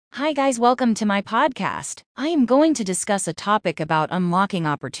Hi, guys, welcome to my podcast. I am going to discuss a topic about unlocking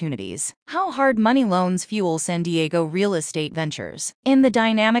opportunities. How hard money loans fuel San Diego real estate ventures. In the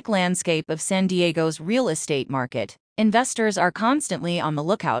dynamic landscape of San Diego's real estate market, investors are constantly on the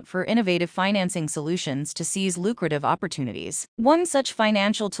lookout for innovative financing solutions to seize lucrative opportunities. One such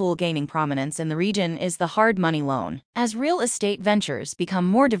financial tool gaining prominence in the region is the hard money loan. As real estate ventures become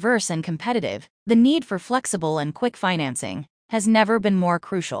more diverse and competitive, the need for flexible and quick financing has never been more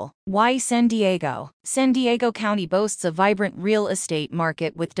crucial. Why San Diego? San Diego County boasts a vibrant real estate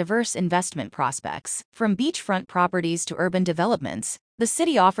market with diverse investment prospects. From beachfront properties to urban developments, the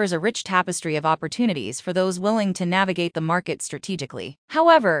city offers a rich tapestry of opportunities for those willing to navigate the market strategically.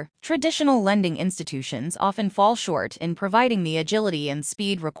 However, traditional lending institutions often fall short in providing the agility and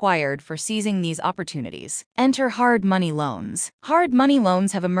speed required for seizing these opportunities. Enter hard money loans. Hard money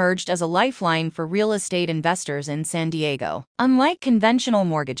loans have emerged as a lifeline for real estate investors in San Diego. Unlike conventional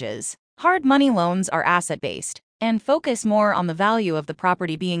mortgages, hard money loans are asset-based and focus more on the value of the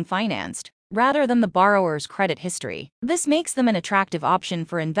property being financed rather than the borrower's credit history. This makes them an attractive option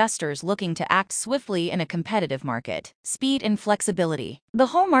for investors looking to act swiftly in a competitive market. Speed and flexibility. The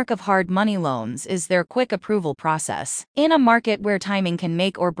hallmark of hard money loans is their quick approval process. In a market where timing can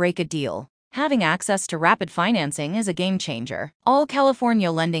make or break a deal, having access to rapid financing is a game changer. All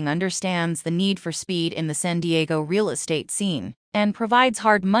California Lending understands the need for speed in the San Diego real estate scene and provides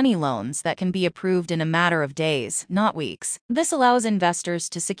hard money loans that can be approved in a matter of days, not weeks. This allows investors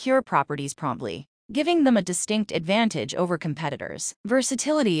to secure properties promptly, giving them a distinct advantage over competitors.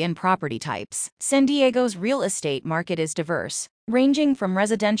 Versatility in property types. San Diego's real estate market is diverse, ranging from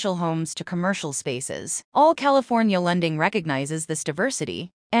residential homes to commercial spaces. All California Lending recognizes this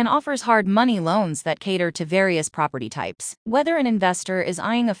diversity and offers hard money loans that cater to various property types. Whether an investor is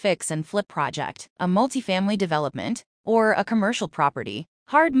eyeing a fix and flip project, a multifamily development, or a commercial property,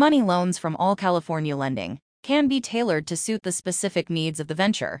 hard money loans from All California Lending can be tailored to suit the specific needs of the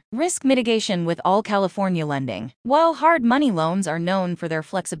venture. Risk mitigation with All California Lending. While hard money loans are known for their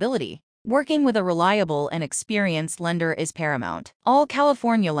flexibility, working with a reliable and experienced lender is paramount. All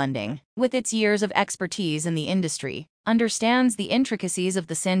California Lending, with its years of expertise in the industry, understands the intricacies of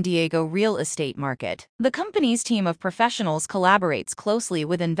the San Diego real estate market. The company's team of professionals collaborates closely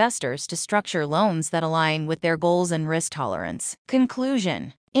with investors to structure loans that align with their goals and risk tolerance.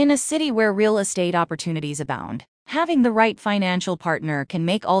 Conclusion. In a city where real estate opportunities abound, having the right financial partner can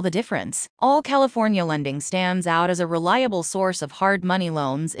make all the difference. All California Lending stands out as a reliable source of hard money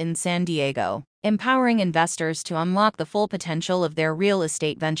loans in San Diego, empowering investors to unlock the full potential of their real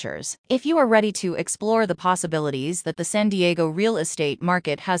estate ventures. If you are ready to explore the possibilities that the San Diego real estate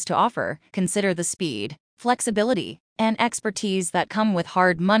market has to offer, consider the speed, flexibility, and expertise that come with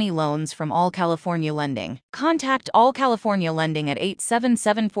hard money loans from All California Lending. Contact All California Lending at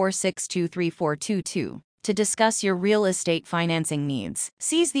 877-462-3422 to discuss your real estate financing needs.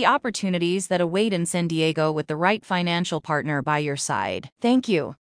 Seize the opportunities that await in San Diego with the right financial partner by your side. Thank you.